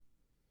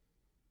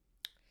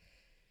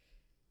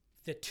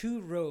The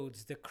two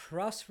roads, the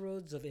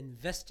crossroads of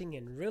investing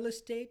in real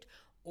estate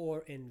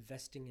or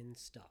investing in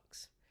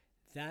stocks.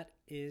 That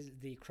is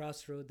the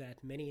crossroad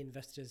that many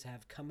investors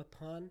have come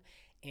upon,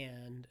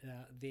 and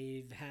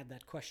they've had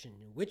that question: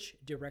 which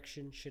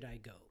direction should I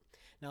go?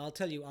 Now, I'll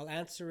tell you, I'll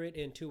answer it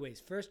in two ways.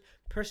 First,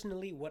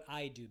 personally, what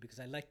I do, because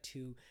I like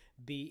to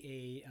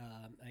be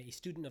a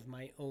student of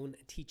my own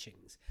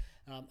teachings.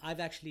 I've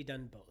actually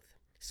done both.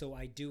 So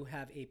I do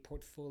have a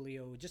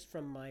portfolio just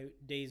from my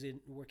days in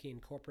working in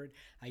corporate.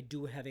 I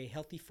do have a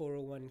healthy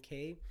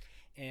 401k,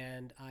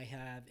 and I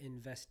have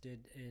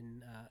invested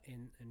in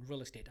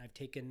real estate.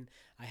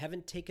 I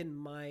haven't taken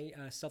my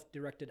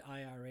self-directed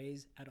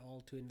IRAs at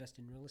all to invest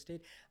in real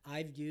estate.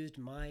 I've used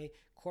my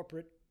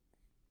corporate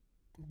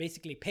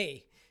basically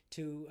pay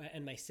to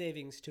and my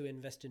savings to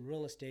invest in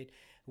real estate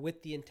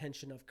with the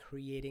intention of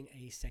creating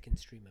a second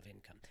stream of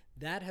income.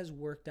 That has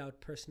worked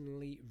out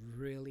personally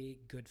really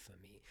good for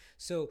me.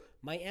 So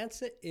my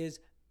answer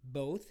is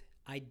both.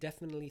 I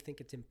definitely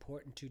think it's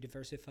important to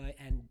diversify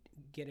and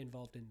get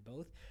involved in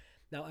both.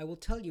 Now, I will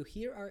tell you,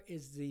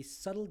 is the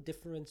subtle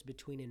difference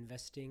between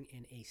investing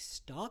in a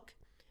stock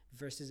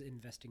versus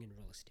investing in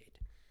real estate.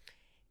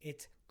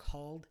 It's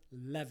called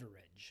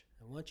leverage.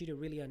 I want you to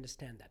really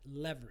understand that.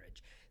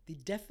 Leverage. The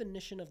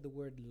definition of the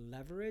word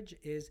leverage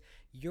is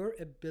your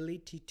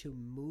ability to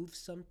move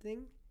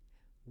something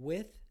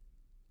with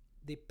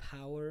the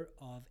power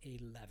of a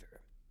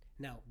lever.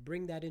 Now,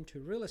 bring that into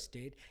real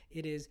estate.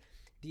 It is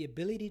the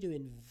ability to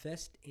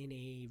invest in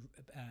a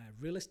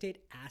real estate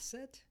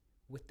asset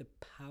with the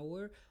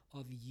power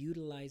of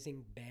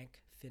utilizing bank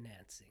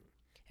financing.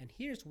 And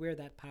here's where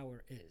that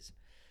power is.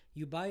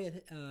 You buy a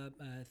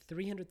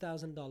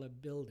 $300,000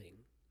 building,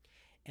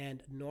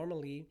 and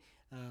normally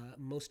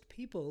most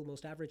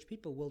average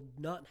people will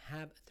not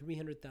have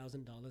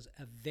 $300,000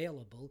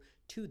 available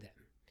to them.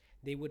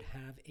 They would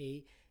have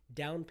a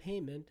down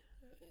payment.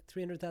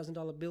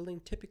 $300,000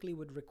 building typically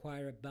would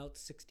require about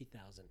 $60,000.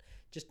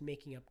 Just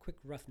making up quick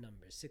rough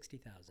numbers,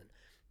 $60,000.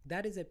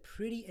 That is a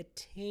pretty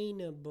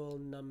attainable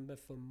number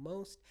for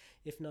most.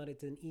 If not,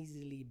 it's an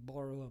easily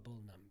borrowable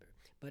number.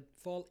 But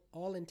for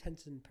all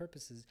intents and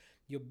purposes,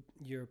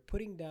 you're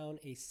putting down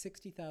a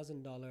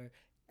 $60,000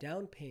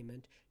 down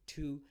payment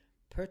to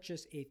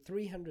purchase a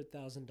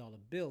 $300,000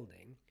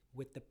 building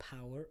with the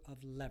power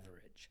of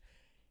leverage.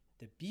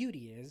 The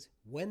beauty is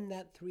when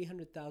that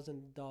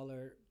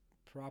 $300,000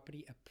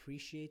 property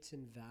appreciates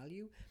in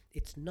value,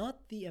 it's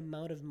not the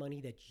amount of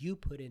money that you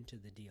put into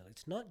the deal.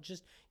 It's not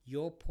just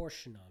your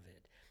portion of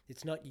it.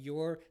 It's not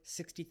your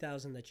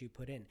 $60,000 that you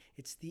put in.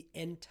 It's the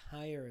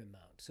entire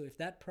amount. So if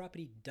that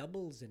property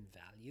doubles in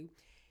value,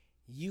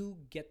 you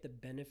get the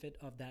benefit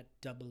of that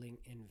doubling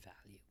in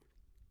value.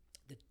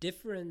 The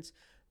difference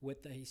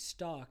with a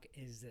stock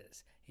is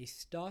this. A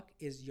stock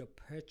is you're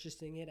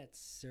purchasing it at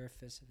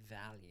surface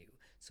value.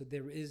 So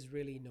there is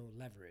really no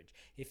leverage.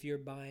 If you're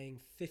buying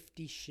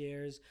 50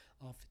 shares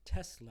of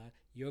Tesla,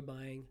 you're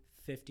buying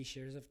 50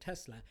 shares of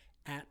Tesla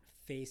at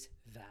face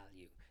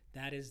value.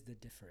 That is the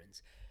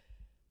difference.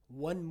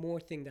 One more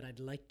thing that I'd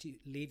like to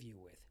leave you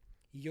with.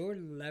 Your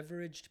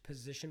leveraged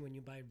position when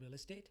you buy real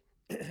estate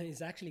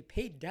is actually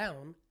paid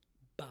down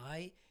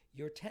by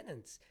your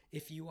tenants.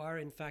 If you are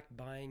in fact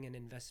buying an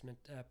investment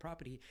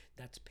property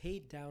that's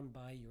paid down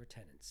by your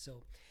tenants.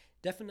 So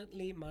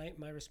definitely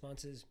my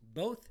response is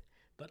both,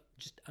 but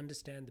just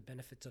understand the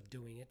benefits of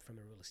doing it from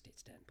a real estate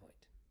standpoint.